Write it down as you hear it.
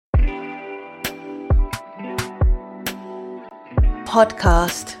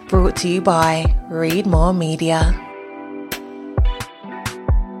podcast brought to you by Read More Media.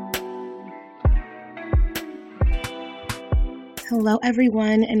 Hello,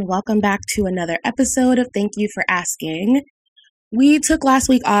 everyone, and welcome back to another episode of Thank You for Asking. We took last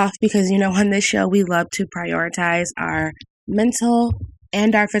week off because, on this show, we love to prioritize our mental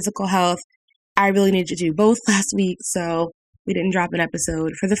and our physical health. I really needed to do both last week, so we didn't drop an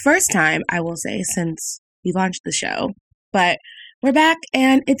episode for the first time, I will say, since we launched the show. But we're back,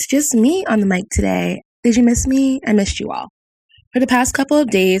 and it's just me on the mic today. Did you miss me? I missed you all. For the past couple of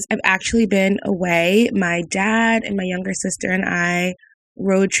days, I've actually been away. My dad and my younger sister and I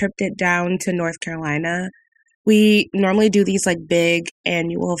road tripped it down to North Carolina. We normally do these big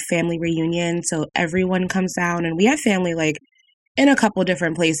annual family reunions, so everyone comes down, and we have family in a couple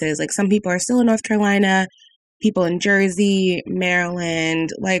different places. Some people are still in North Carolina, people in Jersey, Maryland,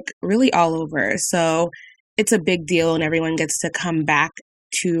 really all over. So it's a big deal, and everyone gets to come back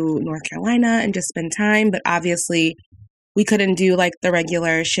to North Carolina and just spend time. But obviously, we couldn't do the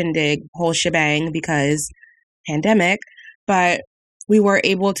regular shindig whole shebang because pandemic, but we were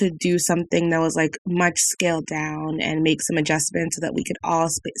able to do something that was much scaled down and make some adjustments so that we could all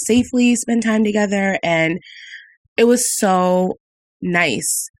safely spend time together. And it was so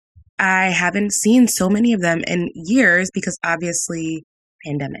nice. I haven't seen so many of them in years because obviously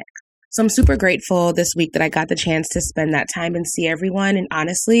pandemic. So I'm super grateful this week that I got the chance to spend that time and see everyone. And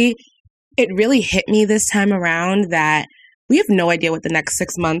honestly, it really hit me this time around that we have no idea what the next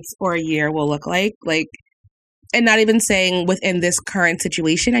 6 months or a year will look like. And not even saying within this current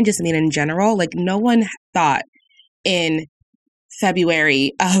situation, I just mean in general. No one thought in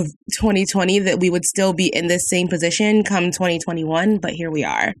February of 2020 that we would still be in this same position come 2021, but here we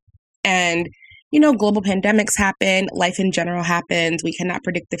are. And, global pandemics happen, life in general happens, we cannot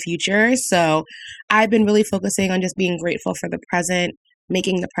predict the future. So I've been really focusing on just being grateful for the present,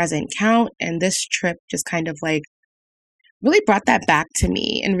 making the present count. And this trip just kind of really brought that back to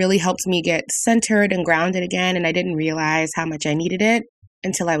me and really helped me get centered and grounded again. And I didn't realize how much I needed it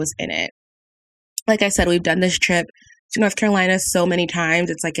until I was in it. Like I said, we've done this trip to North Carolina so many times.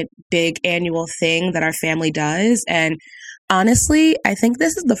 It's a big annual thing that our family does. And honestly, I think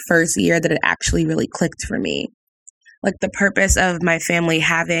this is the first year that it actually really clicked for me. The purpose of my family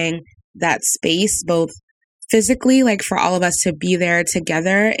having that space, both physically, for all of us to be there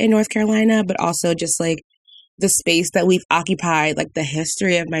together in North Carolina, but also just the space that we've occupied, the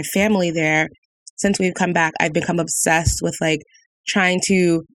history of my family there. Since we've come back, I've become obsessed with trying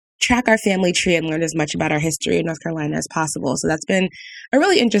to track our family tree and learn as much about our history in North Carolina as possible. So that's been a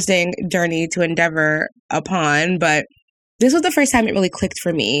really interesting journey to endeavor upon. But this was the first time it really clicked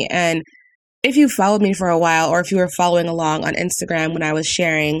for me. And if you followed me for a while, or if you were following along on Instagram when I was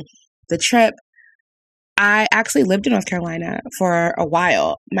sharing the trip, I actually lived in North Carolina for a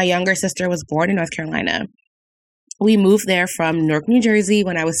while. My younger sister was born in North Carolina. We moved there from Newark, New Jersey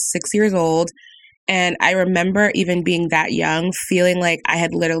when I was 6 years old. And I remember even being that young, feeling like I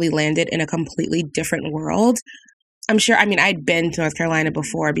had literally landed in a completely different world. I'd been to North Carolina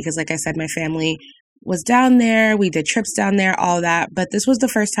before because, like I said, my family was down there. We did trips down there, all that. But this was the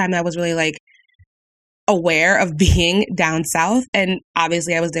first time I was really aware of being down south. And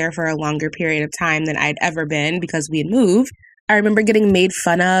obviously I was there for a longer period of time than I'd ever been because we had moved. I remember getting made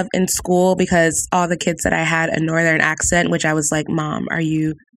fun of in school because all the kids said I had a northern accent, which I was like, Mom, can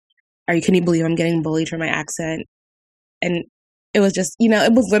you believe I'm getting bullied for my accent? And it was just,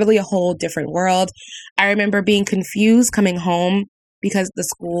 it was literally a whole different world. I remember being confused coming home because the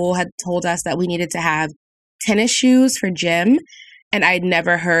school had told us that we needed to have tennis shoes for gym. And I'd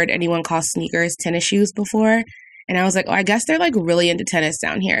never heard anyone call sneakers tennis shoes before. And I was like, oh, I guess they're really into tennis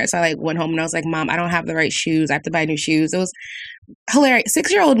down here. So I went home and I was like, Mom, I don't have the right shoes. I have to buy new shoes. It was hilarious.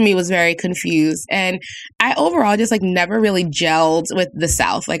 6-year-old me was very confused. And I overall just never really gelled with the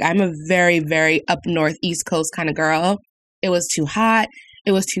South. I'm a very, very up north, East Coast kind of girl. It was too hot.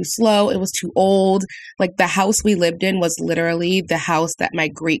 It was too slow. It was too old. The house we lived in was literally the house that my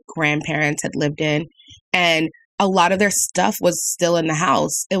great grandparents had lived in. And a lot of their stuff was still in the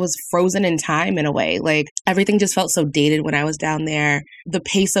house. It was frozen in time in a way. Everything just felt so dated when I was down there. The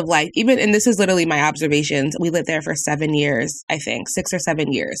pace of life, and this is literally my observations. We lived there for 7 years, I think, 6 or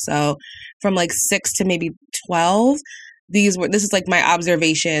 7 years. So from 6 to maybe 12, this is my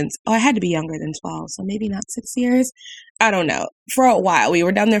observations. Oh, I had to be younger than 12, so maybe not 6 years. I don't know. For a while, we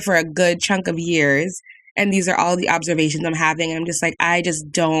were down there for a good chunk of years. And these are all the observations I'm having. I'm just I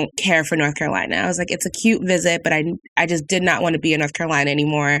just don't care for North Carolina. I was it's a cute visit, but I just did not want to be in North Carolina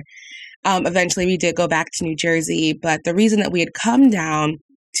anymore. Eventually, we did go back to New Jersey. But the reason that we had come down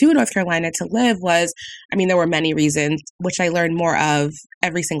to North Carolina to live was, there were many reasons, which I learned more of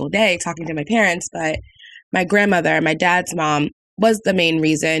every single day talking to my parents, but my grandmother, my dad's mom, was the main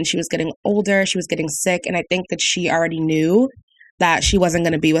reason. She was getting older, she was getting sick, and I think that she already knew that she wasn't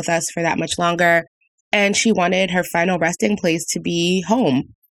going to be with us for that much longer, and she wanted her final resting place to be home.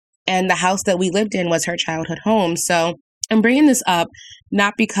 And the house that we lived in was her childhood home. So I'm bringing this up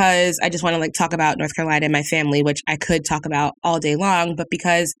not because I just want to talk about North Carolina and my family, which I could talk about all day long, but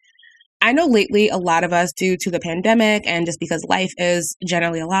because I know lately a lot of us, due to the pandemic and just because life is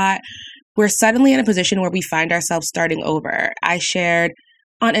generally a lot, we're suddenly in a position where we find ourselves starting over. I shared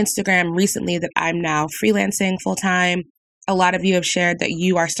on Instagram recently that I'm now freelancing full time. A lot of you have shared that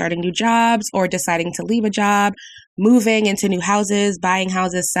you are starting new jobs or deciding to leave a job, moving into new houses, buying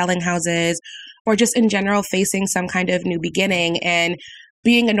houses, selling houses, or just in general facing some kind of new beginning. And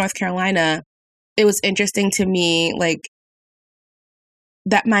being in North Carolina, it was interesting to me,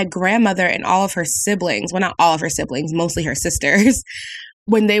 that my grandmother and all of her siblings, well, not all of her siblings, mostly her sisters,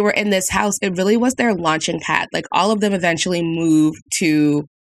 when they were in this house, it really was their launching pad. All of them eventually moved to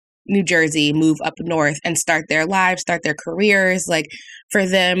New Jersey, move up north and start their lives, start their careers. For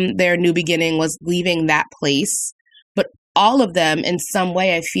them, their new beginning was leaving that place. But all of them, in some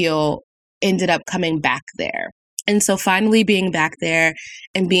way, I feel, ended up coming back there. And so finally being back there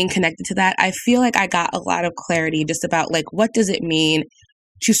and being connected to that, I feel like I got a lot of clarity just about what does it mean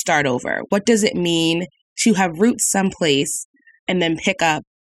to start over? What does it mean to have roots someplace and then pick up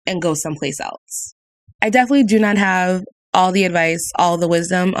and go someplace else? I definitely do not have all the advice, all the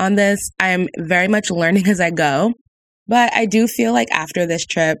wisdom on this. I am very much learning as I go. But I do feel like after this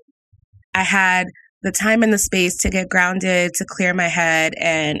trip, I had the time and the space to get grounded, to clear my head.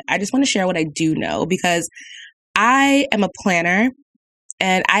 And I just want to share what I do know, because I am a planner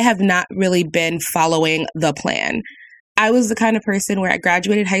and I have not really been following the plan. I was the kind of person where I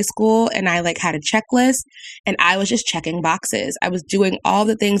graduated high school and I had a checklist and I was just checking boxes. I was doing all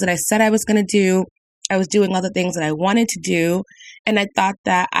the things that I said I was going to do. I was doing all the things that I wanted to do. And I thought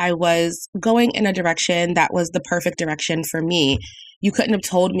that I was going in a direction that was the perfect direction for me. You couldn't have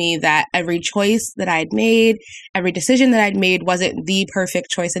told me that every choice that I'd made, every decision that I'd made wasn't the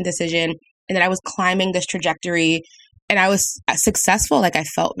perfect choice and decision, and that I was climbing this trajectory and I was successful. I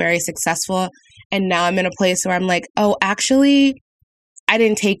felt very successful. And now I'm in a place where I'm oh, actually, I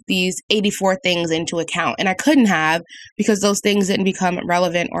didn't take these 84 things into account. And I couldn't have, because those things didn't become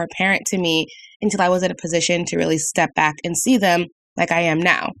relevant or apparent to me until I was in a position to really step back and see them like I am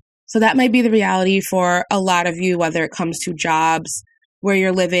now. So that might be the reality for a lot of you, whether it comes to jobs, where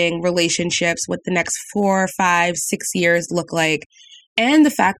you're living, relationships, what the next 4, 5, 6 years look like. And the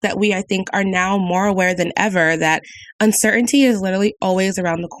fact that we, I think, are now more aware than ever that uncertainty is literally always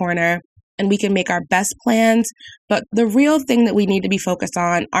around the corner. And we can make our best plans, but the real thing that we need to be focused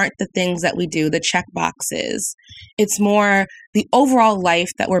on aren't the things that we do, the check boxes. It's more the overall life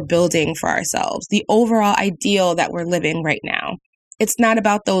that we're building for ourselves, the overall ideal that we're living right now. It's not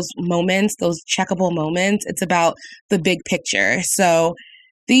about those moments, those checkable moments. It's about the big picture. So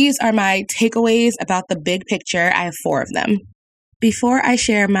these are my takeaways about the big picture. I have 4 of them. Before I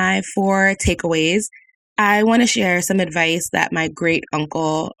share my 4 takeaways, I want to share some advice that my great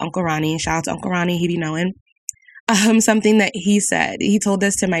uncle, Uncle Ronnie, shout out to Uncle Ronnie, he be knowing, something that he said. He told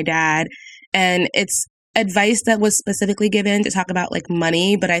this to my dad, and it's advice that was specifically given to talk about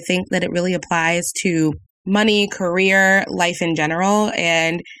money, but I think that it really applies to money, career, life in general,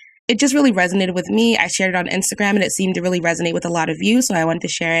 and it just really resonated with me. I shared it on Instagram, and it seemed to really resonate with a lot of you, so I wanted to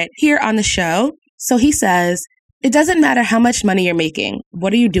share it here on the show. So he says, "It doesn't matter how much money you're making.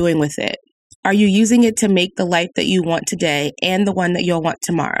 What are you doing with it? Are you using it to make the life that you want today and the one that you'll want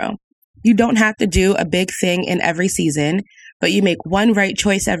tomorrow? You don't have to do a big thing in every season, but you make one right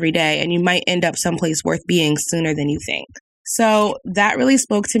choice every day and you might end up someplace worth being sooner than you think." So that really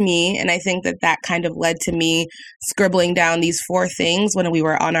spoke to me. And I think that that kind of led to me scribbling down these 4 things when we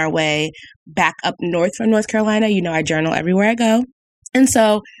were on our way back up north from North Carolina. I journal everywhere I go. And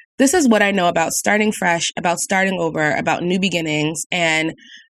so this is what I know about starting fresh, about starting over, about new beginnings. And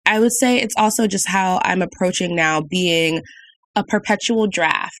I would say it's also just how I'm approaching now being a perpetual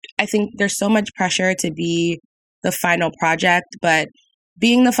draft. I think there's so much pressure to be the final project, but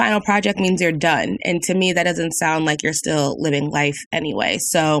being the final project means you're done. And to me, that doesn't sound like you're still living life anyway.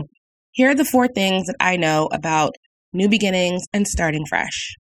 So here are the 4 things that I know about new beginnings and starting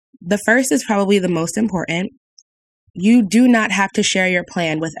fresh. The first is probably the most important. You do not have to share your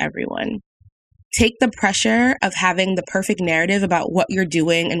plan with everyone. Take the pressure of having the perfect narrative about what you're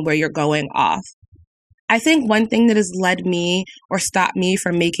doing and where you're going off. I think one thing that has led me or stopped me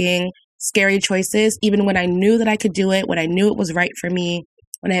from making scary choices, even when I knew that I could do it, when I knew it was right for me,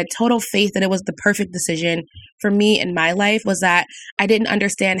 when I had total faith that it was the perfect decision for me in my life, was that I didn't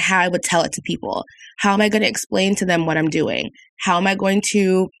understand how I would tell it to people. How am I going to explain to them what I'm doing? How am I going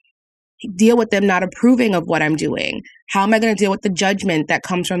to deal with them not approving of what I'm doing? How am I going to deal with the judgment that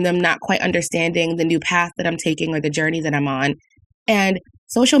comes from them not quite understanding the new path that I'm taking or the journey that I'm on? And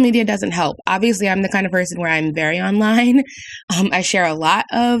social media doesn't help. Obviously, I'm the kind of person where I'm very online. I share a lot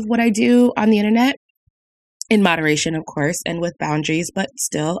of what I do on the internet, in moderation, of course, and with boundaries, but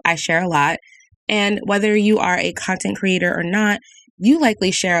still, I share a lot. And whether you are a content creator or not, you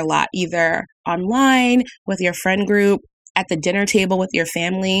likely share a lot, either online, with your friend group, at the dinner table with your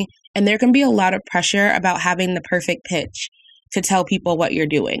family. And there can be a lot of pressure about having the perfect pitch to tell people what you're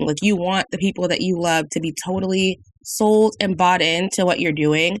doing. Like, you want the people that you love to be totally sold and bought into what you're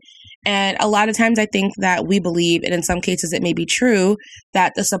doing. And a lot of times I think that we believe, and in some cases it may be true,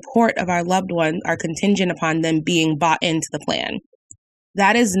 that the support of our loved ones are contingent upon them being bought into the plan.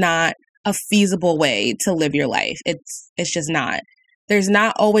 That is not a feasible way to live your life. It's just not. There's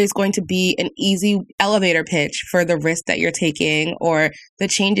not always going to be an easy elevator pitch for the risk that you're taking or the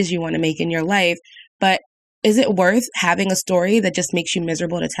changes you want to make in your life. But is it worth having a story that just makes you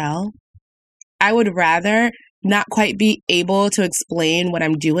miserable to tell? I would rather not quite be able to explain what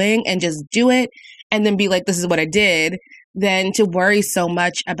I'm doing and just do it and then be like, this is what I did, than to worry so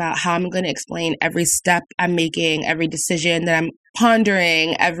much about how I'm going to explain every step I'm making, every decision that I'm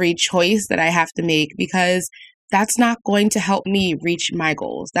pondering, every choice that I have to make, because that's not going to help me reach my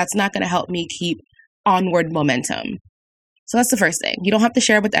goals. That's not going to help me keep onward momentum. So that's the first thing. You don't have to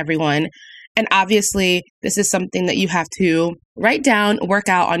share with everyone. And obviously, this is something that you have to write down, work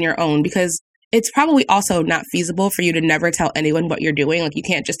out on your own, because it's probably also not feasible for you to never tell anyone what you're doing. Like, you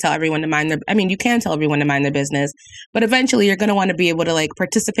can't just tell everyone to you can tell everyone to mind their business, but eventually you're going to want to be able to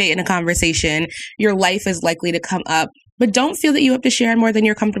participate in a conversation. Your life is likely to come up, but don't feel that you have to share more than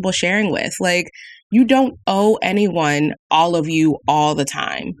you're comfortable sharing with. You don't owe anyone all of you all the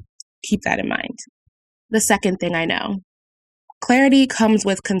time. Keep that in mind. The second thing I know, clarity comes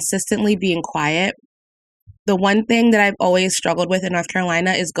with consistently being quiet. The one thing that I've always struggled with in North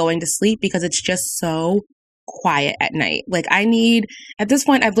Carolina is going to sleep, because it's just so quiet at night. At this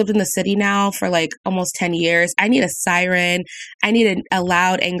point, I've lived in the city now for almost 10 years. I need a siren. I need a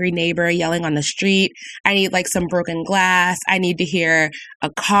loud, angry neighbor yelling on the street. I need some broken glass. I need to hear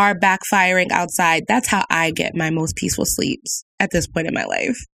a car backfiring outside. That's how I get my most peaceful sleeps at this point in my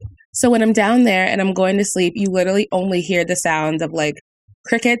life. So when I'm down there and I'm going to sleep, you literally only hear the sounds of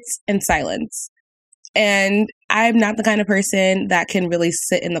crickets and silence. And I'm not the kind of person that can really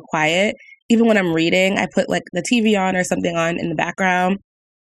sit in the quiet. Even when I'm reading, I put the TV on or something on in the background.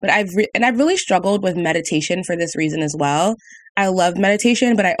 But I've really struggled with meditation for this reason as well. I love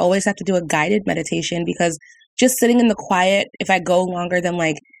meditation, but I always have to do a guided meditation, because just sitting in the quiet, if I go longer than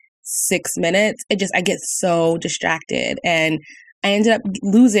 6 minutes, I get so distracted, and I ended up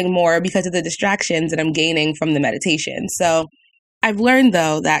losing more because of the distractions that I'm gaining from the meditation. So I've learned,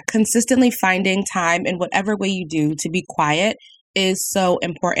 though, that consistently finding time in whatever way you do to be quiet is so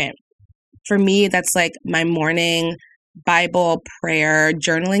important. For me, that's my morning Bible, prayer,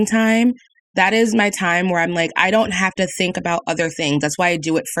 journaling time. That is my time where I'm I don't have to think about other things. That's why I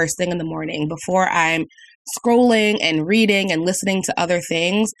do it first thing in the morning before I'm scrolling and reading and listening to other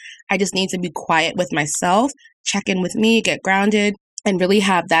things. I just need to be quiet with myself, check in with me, get grounded, and really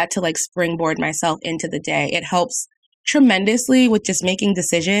have that to springboard myself into the day. It helps tremendously with just making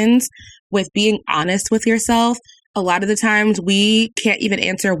decisions, with being honest with yourself. A lot of the times we can't even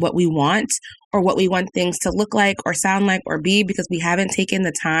answer what we want or what we want things to look like or sound like or be, because we haven't taken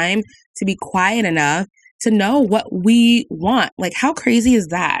the time to be quiet enough to know what we want. How crazy is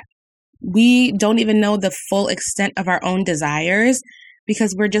that? We don't even know the full extent of our own desires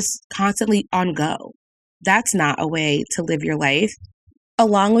because we're just constantly on go. That's not a way to live your life.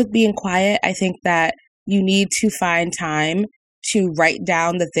 Along with being quiet, I think that you need to find time to write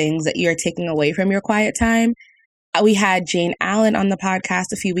down the things that you're taking away from your quiet time. We had Jane Allen on the podcast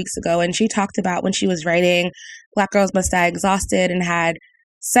a few weeks ago, and she talked about when she was writing Black Girls Must Die Exhausted and had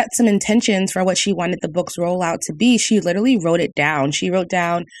set some intentions for what she wanted the book's rollout to be. She literally wrote it down. She wrote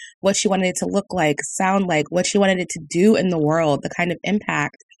down what she wanted it to look like, sound like, what she wanted it to do in the world, the kind of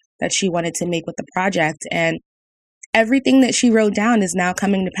impact that she wanted to make with the project. And everything that she wrote down is now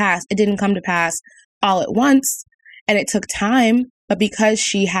coming to pass. It didn't come to pass all at once, and it took time, but because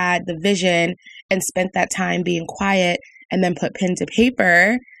she had the vision and spent that time being quiet and then put pen to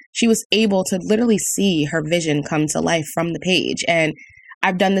paper, she was able to literally see her vision come to life from the page. And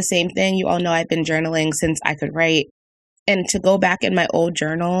I've done the same thing. You all know I've been journaling since I could write. And to go back in my old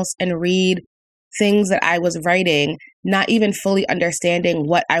journals and read things that I was writing not even fully understanding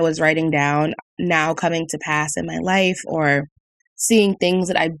what I was writing down now coming to pass in my life, or seeing things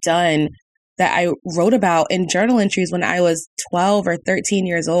that I've done that I wrote about in journal entries when I was 12 or 13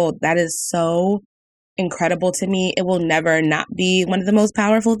 years old. That is so incredible to me. It will never not be one of the most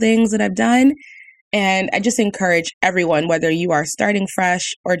powerful things that I've done. And I just encourage everyone, whether you are starting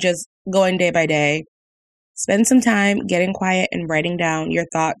fresh or just going day by day, spend some time getting quiet and writing down your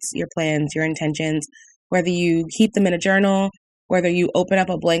thoughts, your plans, your intentions, whether you keep them in a journal, whether you open up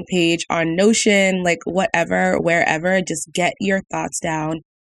a blank page on Notion, like whatever, wherever, just get your thoughts down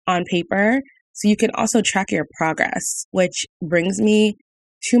on paper so you can also track your progress, which brings me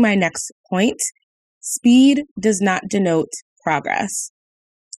to my next point. Speed does not denote progress.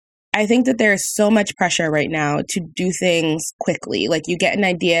 I think that there is so much pressure right now to do things quickly. Like you get an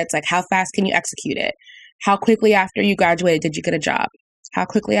idea, it's like, how fast can you execute it? How quickly after you graduated did you get a job? How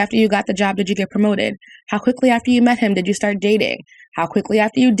quickly after you got the job did you get promoted? How quickly after you met him did you start dating? How quickly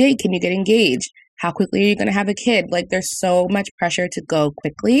after you date can you get engaged? How quickly are you going to have a kid? Like there's so much pressure to go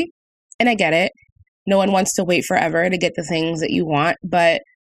quickly. And I get it. No one wants to wait forever to get the things that you want, but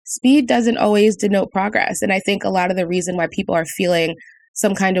speed doesn't always denote progress. And I think a lot of the reason why people are feeling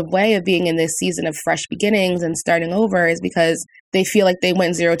some kind of way of being in this season of fresh beginnings and starting over is because they feel like they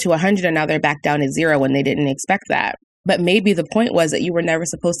went 0 to 100 and now they're back down at 0 when they didn't expect that. But maybe the point was that you were never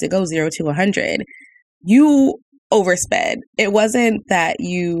supposed to go 0 to 100. You oversped. It wasn't that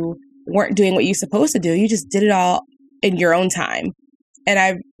you weren't doing what you're supposed to do. You just did it all in your own time. And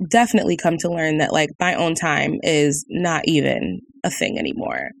I've definitely come to learn that like my own time is not even a thing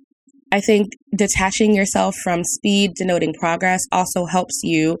anymore. I think detaching yourself from speed denoting progress also helps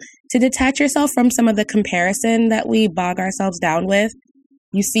you to detach yourself from some of the comparison that we bog ourselves down with.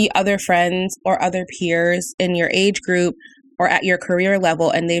 You see other friends or other peers in your age group or at your career level,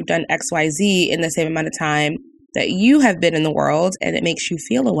 and they've done XYZ in the same amount of time that you have been in the world, and it makes you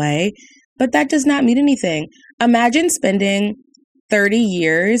feel a way. But that does not mean anything. Imagine spending 30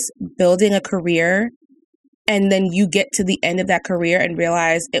 years building a career, and then you get to the end of that career and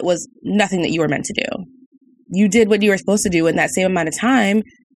realize it was nothing that you were meant to do. You did what you were supposed to do in that same amount of time,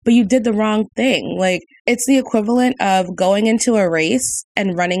 but you did the wrong thing. Like, it's the equivalent of going into a race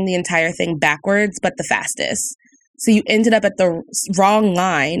and running the entire thing backwards, but the fastest. So you ended up at the wrong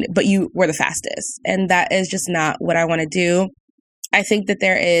line, but you were the fastest. And that is just not what I want to do. I think that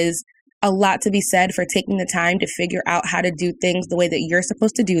there is a lot to be said for taking the time to figure out how to do things the way that you're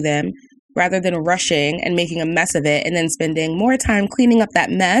supposed to do them, rather than rushing and making a mess of it and then spending more time cleaning up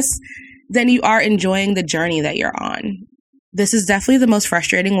that mess than you are enjoying the journey that you're on. This is definitely the most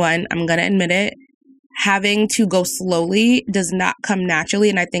frustrating one. I'm going to admit it. Having to go slowly does not come naturally.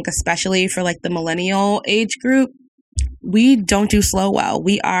 And I think especially for like the millennial age group, we don't do slow well.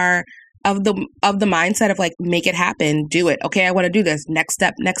 We are of the mindset of like, make it happen, do it. Okay, I want to do this. Next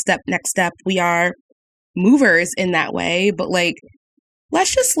step, next step, next step. We are movers in that way, but like,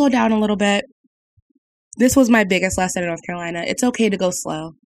 let's just slow down a little bit. This was my biggest lesson in North Carolina. It's okay to go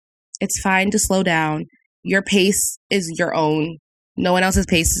slow. It's fine to slow down. Your pace is your own. No one else's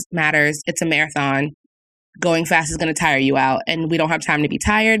pace matters. It's a marathon. Going fast is going to tire you out, and we don't have time to be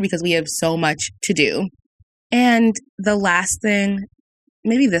tired because we have so much to do. And the last thing,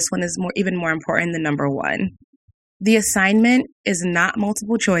 maybe this one is even more important than number one. The assignment is not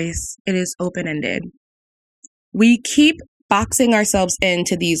multiple choice. It is open-ended. We keep boxing ourselves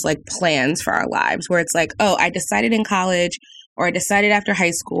into these like plans for our lives where it's like, oh, I decided in college, or I decided after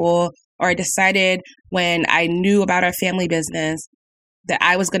high school, or I decided when I knew about our family business that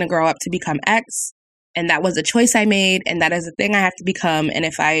I was going to grow up to become X. And that was a choice I made. And that is a thing I have to become. And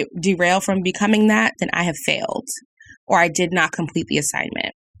if I derail from becoming that, then I have failed, or I did not complete the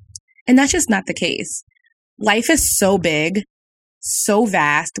assignment. And that's just not the case. Life is so big, so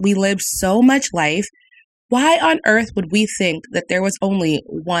vast. We live so much life. Why on earth would we think that there was only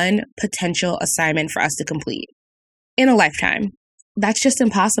one potential assignment for us to complete in a lifetime? That's just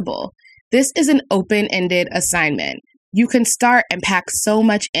impossible. This is an open-ended assignment. You can start and pack so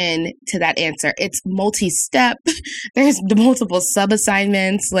much in to that answer. It's multi-step. There's multiple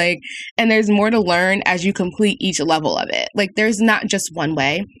sub-assignments, and there's more to learn as you complete each level of it. There's not just one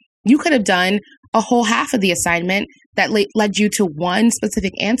way. You could have done a whole half of the assignment that led you to one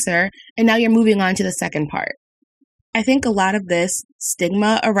specific answer, and now you're moving on to the second part. I think a lot of this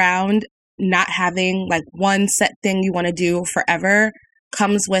stigma around not having one set thing you want to do forever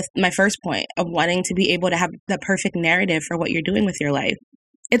comes with my first point of wanting to be able to have the perfect narrative for what you're doing with your life.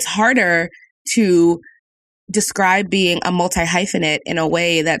 It's harder to describe being a multi-hyphenate in a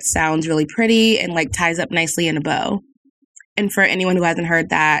way that sounds really pretty and ties up nicely in a bow. And for anyone who hasn't heard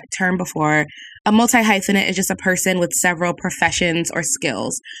that term before, A multi-hyphenate is just a person with several professions or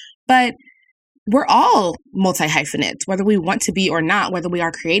skills. But we're all multi-hyphenates, whether we want to be or not, whether we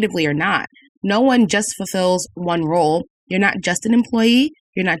are creatively or not. No one just fulfills one role. You're not just an employee.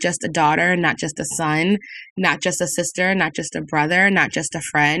 You're not just a daughter, not just a son, not just a sister, not just a brother, not just a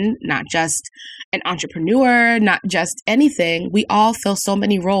friend, not just an entrepreneur, not just anything. We all fill so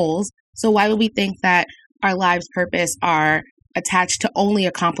many roles. So why would we think that our lives' purpose are attached to only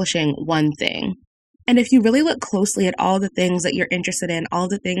accomplishing one thing? And if you really look closely at all the things that you're interested in, all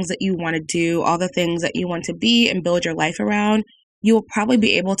the things that you want to do, all the things that you want to be and build your life around, you will probably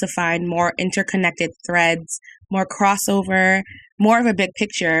be able to find more interconnected threads, more crossover, more of a big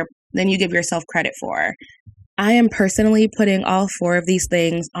picture than you give yourself credit for. I am personally putting all 4 of these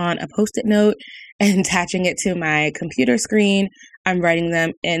things on a Post-it note and attaching it to my computer screen. I'm writing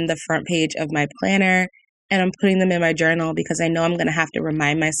them in the front page of my planner, and I'm putting them in my journal because I know I'm going to have to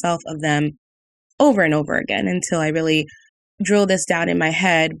remind myself of them over and over again until I really drill this down in my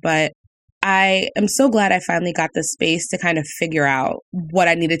head. But I am so glad I finally got the space to kind of figure out what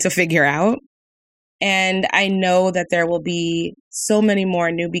I needed to figure out. And I know that there will be so many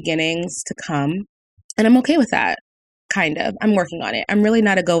more new beginnings to come. And I'm okay with that, kind of. I'm working on it. I'm really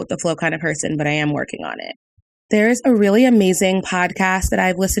not a go with the flow kind of person, but I am working on it. There's a really amazing podcast that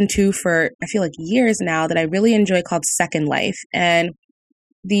I've listened to for, I feel like, years now that I really enjoy called Second Life. And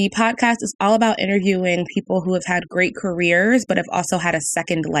the podcast is all about interviewing people who have had great careers, but have also had a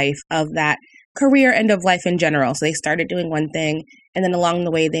second life of that career and of life in general. So they started doing one thing, and then along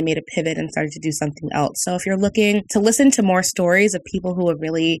the way, they made a pivot and started to do something else. So if you're looking to listen to more stories of people who have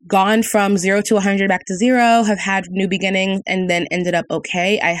really gone from 0 to 100 back to 0, have had new beginnings, and then ended up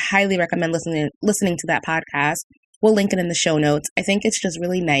okay, I highly recommend listening to that podcast. We'll link it in the show notes. I think it's just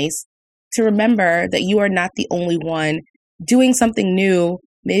really nice to remember that you are not the only one doing something new,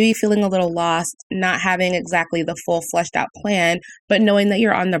 maybe feeling a little lost, not having exactly the full fleshed out plan, but knowing that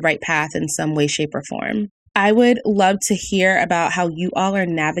you're on the right path in some way, shape, or form. I would love to hear about how you all are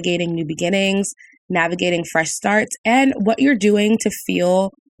navigating new beginnings, navigating fresh starts, and what you're doing to feel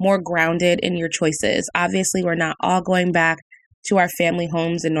more grounded in your choices. Obviously, we're not all going back to our family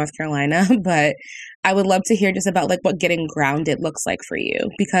homes in North Carolina, but I would love to hear just about what getting grounded looks like for you,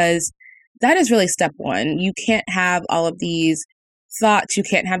 because that is really step one. You can't have all of these thoughts, you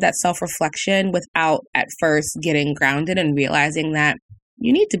can't have that self-reflection without at first getting grounded and realizing that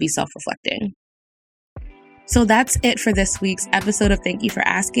you need to be self-reflecting. So that's it for this week's episode of Thank You for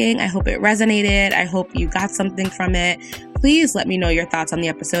Asking. I hope it resonated. I hope you got something from it. Please let me know your thoughts on the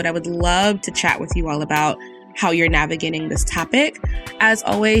episode. I would love to chat with you all about how you're navigating this topic. As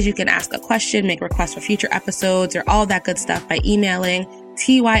always, you can ask a question, make requests for future episodes, or all that good stuff by emailing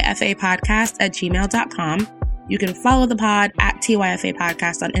tyfapodcast@gmail.com. You can follow the pod at TYFA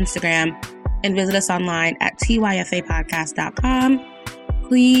Podcast on Instagram and visit us online at tyfapodcast.com.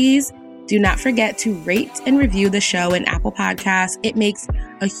 Please do not forget to rate and review the show in Apple Podcasts. It makes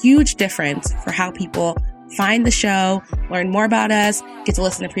a huge difference for how people find the show, learn more about us, get to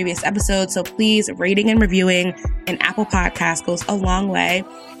listen to previous episodes. So please, rating and reviewing in Apple Podcasts goes a long way.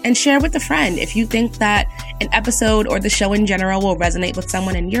 And share with a friend. If you think that an episode or the show in general will resonate with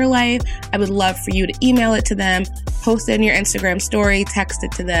someone in your life, I would love for you to email it to them, post it in your Instagram story, text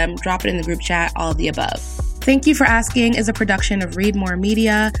it to them, drop it in the group chat, all of the above. Thank You for Asking is a production of Read More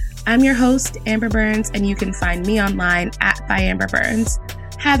Media. I'm your host, Amber Burns, and you can find me online at @byamberburns.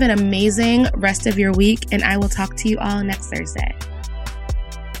 Have an amazing rest of your week, and I will talk to you all next Thursday.